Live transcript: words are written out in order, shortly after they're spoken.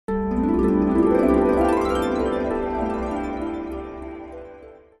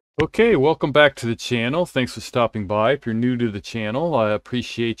Okay, welcome back to the channel. Thanks for stopping by. If you're new to the channel, I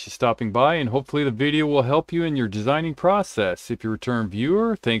appreciate you stopping by, and hopefully the video will help you in your designing process. If you're a return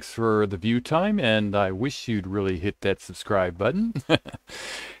viewer, thanks for the view time, and I wish you'd really hit that subscribe button.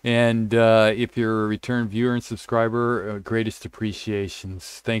 And if you're a return viewer and subscriber, greatest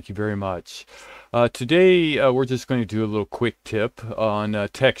appreciations. Thank you very much. Today, we're just going to do a little quick tip on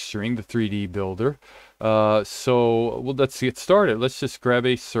texturing the 3D builder. Well, let's get started. Let's just grab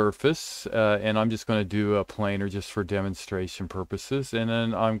a surface, and I'm just going to do a planer just for demonstration purposes. And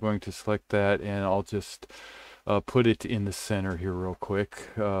then I'm going to select that, and I'll just put it in the center here real quick.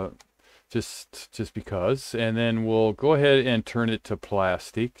 Just because, and then we'll go ahead and turn it to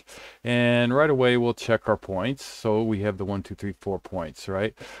plastic, and right away we'll check our points. So we have the 1, 2, 3, 4 points,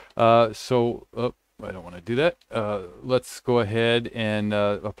 right? I don't want to do that. Let's go ahead and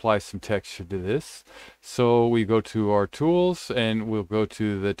apply some texture to this. So we go to our tools, and we'll go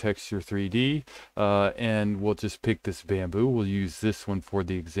to the texture 3D, and we'll just pick this bamboo. We'll use this one for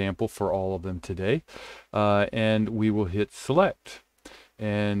the example for all of them today, and we will hit select.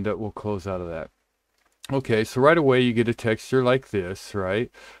 And we'll close out of that. Okay, so right away you get a texture like this,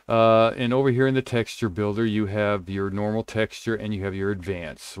 right? And over here in the texture builder, you have your normal texture and you have your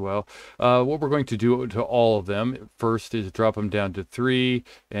advanced. Well, what we're going to do to all of them first is drop them down to 3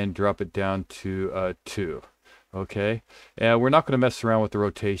 and drop it down to 2. Okay, and we're not going to mess around with the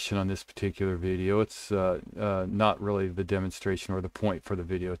rotation on this particular video. It's not really the demonstration or the point for the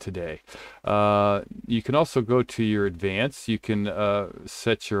video today. You can also go to your advanced. You can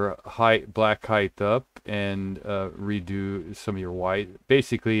set your black height up and redo some of your white.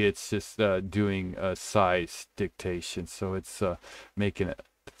 Basically, it's just doing size dictation, so it's making it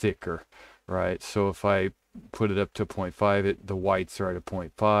thicker, right? So if I put it up to 0.5, the whites are at a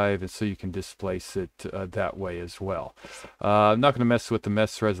 0.5, and so you can displace it that way as well. I'm not going to mess with the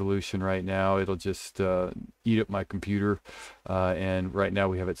mesh resolution right now. It'll just eat up my computer, and right now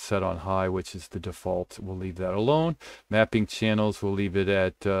we have it set on high, which is the default. We'll leave that alone. Mapping channels, we'll leave it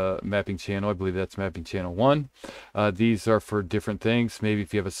at mapping channel. I believe that's mapping channel 1. These are for different things. Maybe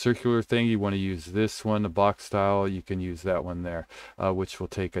if you have a circular thing, you want to use this one, a box style, you can use that one there, which will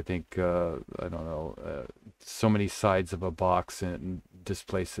take, I think, I don't know, so many sides of a box and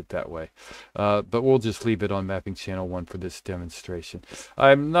displace it that way. But we'll just leave it on mapping channel 1 for this demonstration.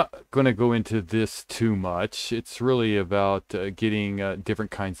 I'm not going to go into this too much. It's really about getting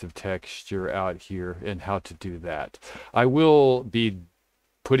different kinds of texture out here and how to do that. I will be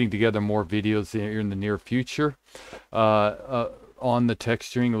putting together more videos in the near future on the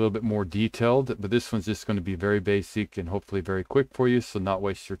texturing, a little bit more detailed, but this one's just going to be very basic and hopefully very quick for you, so not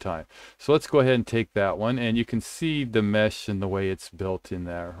waste your time. So let's go ahead and take that one, and you can see the mesh and the way it's built in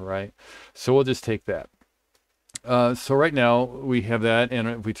there, right? So we'll just take that. So right now we have that, and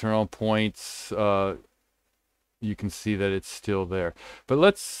if we turn on points, you can see that it's still there. But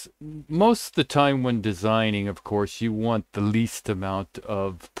most of the time when designing, of course, you want the least amount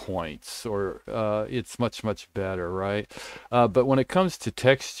of points, or it's much better, right? But when it comes to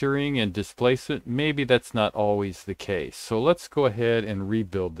texturing and displacement, maybe that's not always the case. So let's go ahead and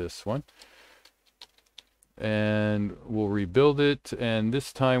rebuild this one. And we'll rebuild it, and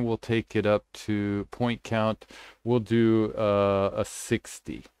this time we'll take it up to point count. We'll do a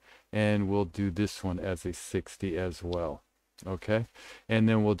 60. And we'll do this one as a 60 as well. Okay, and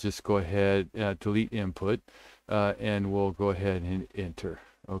then we'll just go ahead, delete input, and we'll go ahead and enter.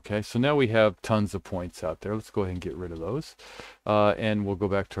 Okay, so now we have tons of points out there. Let's go ahead and get rid of those, and we'll go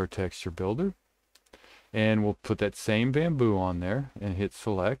back to our texture builder, and we'll put that same bamboo on there and hit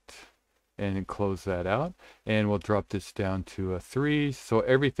select and close that out, and we'll drop this down to a 3. So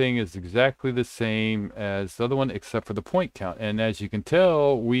everything is exactly the same as the other one except for the point count. And as you can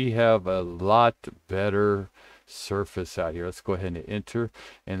tell, we have a lot better surface out here. Let's go ahead and enter,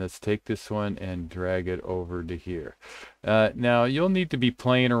 and let's take this one and drag it over to here. Now you'll need to be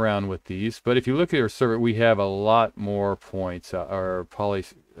playing around with these, but if you look at our surface, we have a lot more points, or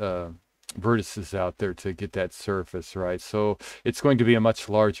vertices out there to get that surface, right? So it's going to be a much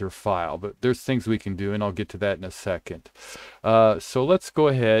larger file, but there's things we can do, and I'll get to that in a second. So let's go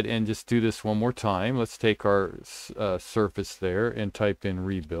ahead and just do this one more time. Let's take our surface there and type in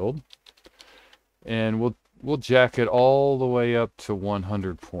rebuild, and we'll jack it all the way up to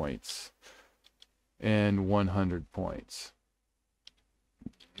 100 points and 100 points.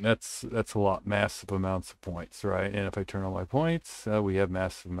 That's a lot, massive amounts of points, right? And if I turn on my points, we have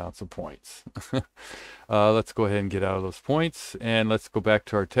massive amounts of points. Let's go ahead and get out of those points, and let's go back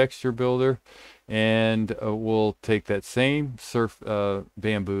to our texture builder, and we'll take that same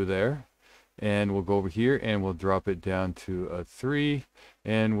bamboo there, and we'll go over here and we'll drop it down to a 3,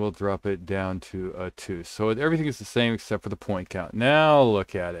 and we'll drop it down to a 2. So everything is the same except for the point count. Now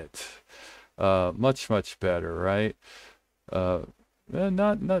look at it. Much better, right?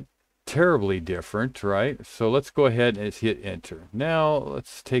 Not terribly different, right? So let's go ahead and hit enter. Now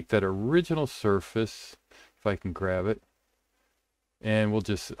let's take that original surface, if I can grab it, and we'll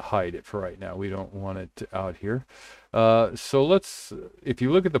just hide it for right now. We don't want it out here. So let's, if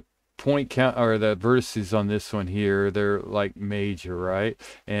you look at the point count or the vertices on this one here, they're like major, right?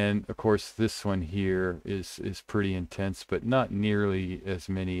 And of course this one here is pretty intense, but not nearly as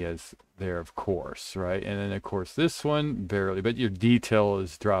many as there, of course, right? And then of course this one barely, but your detail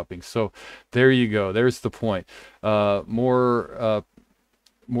is dropping. So there you go, there's the point.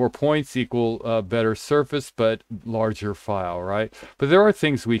 More points equal better surface, but larger file, right? But there are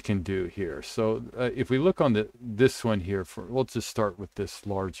things we can do here. So if we look on this one here, we'll just start with this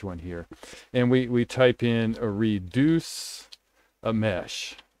large one here. And we type in a reduce a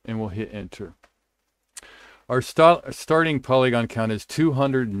mesh, and we'll hit enter. Our starting polygon count is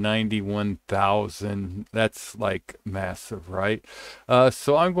 291,000. That's like massive, right?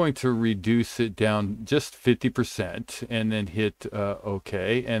 So I'm going to reduce it down just 50% and then hit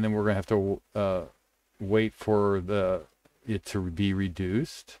OK. And then we're going to have to wait for it to be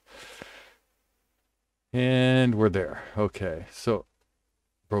reduced. And we're there. Okay, so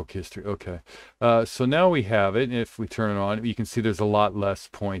broke history. Okay, so now we have it. And if we turn it on, you can see there's a lot less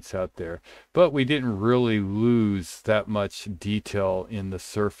points out there, but we didn't really lose that much detail in the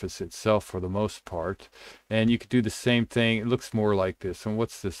surface itself for the most part. And you could do the same thing. It looks more like this. And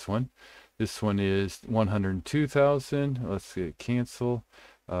what's this one? This one is 102,000. Let's see, cancel.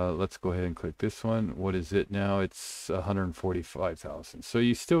 Let's go ahead and click this one. What is it now? It's 145,000. So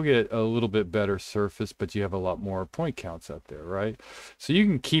you still get a little bit better surface, but you have a lot more point counts out there, right? So you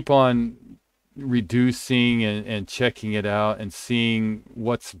can keep on reducing and checking it out and seeing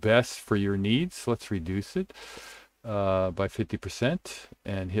what's best for your needs. Let's reduce it by 50%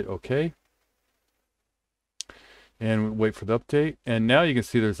 and hit OK. And wait for the update. And now you can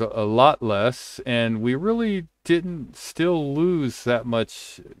see there's a lot less, and we really didn't still lose that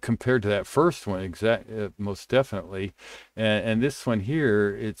much compared to that first one, most definitely. And this one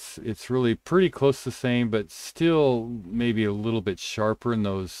here, it's really pretty close to the same, but still maybe a little bit sharper in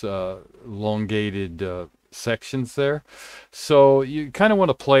those elongated sections there. So you kind of want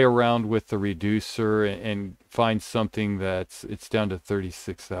to play around with the reducer and find something it's down to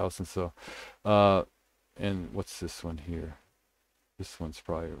 36,000. So and what's this one here? This one's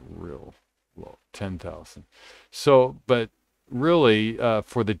probably real low, 10,000. So, but really,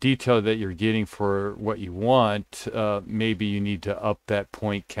 for the detail that you're getting for what you want, maybe you need to up that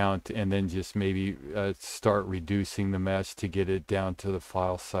point count and then just maybe start reducing the mesh to get it down to the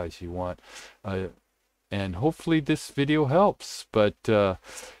file size you want. And hopefully this video helps, but it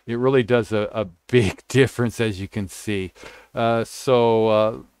really does a big difference, as you can see.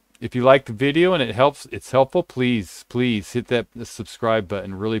 If you like the video and it's helpful, please hit that subscribe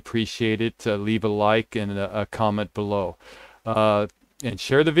button. Really appreciate it. Leave a like and a comment below. And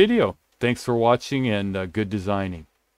share the video. Thanks for watching, and good designing.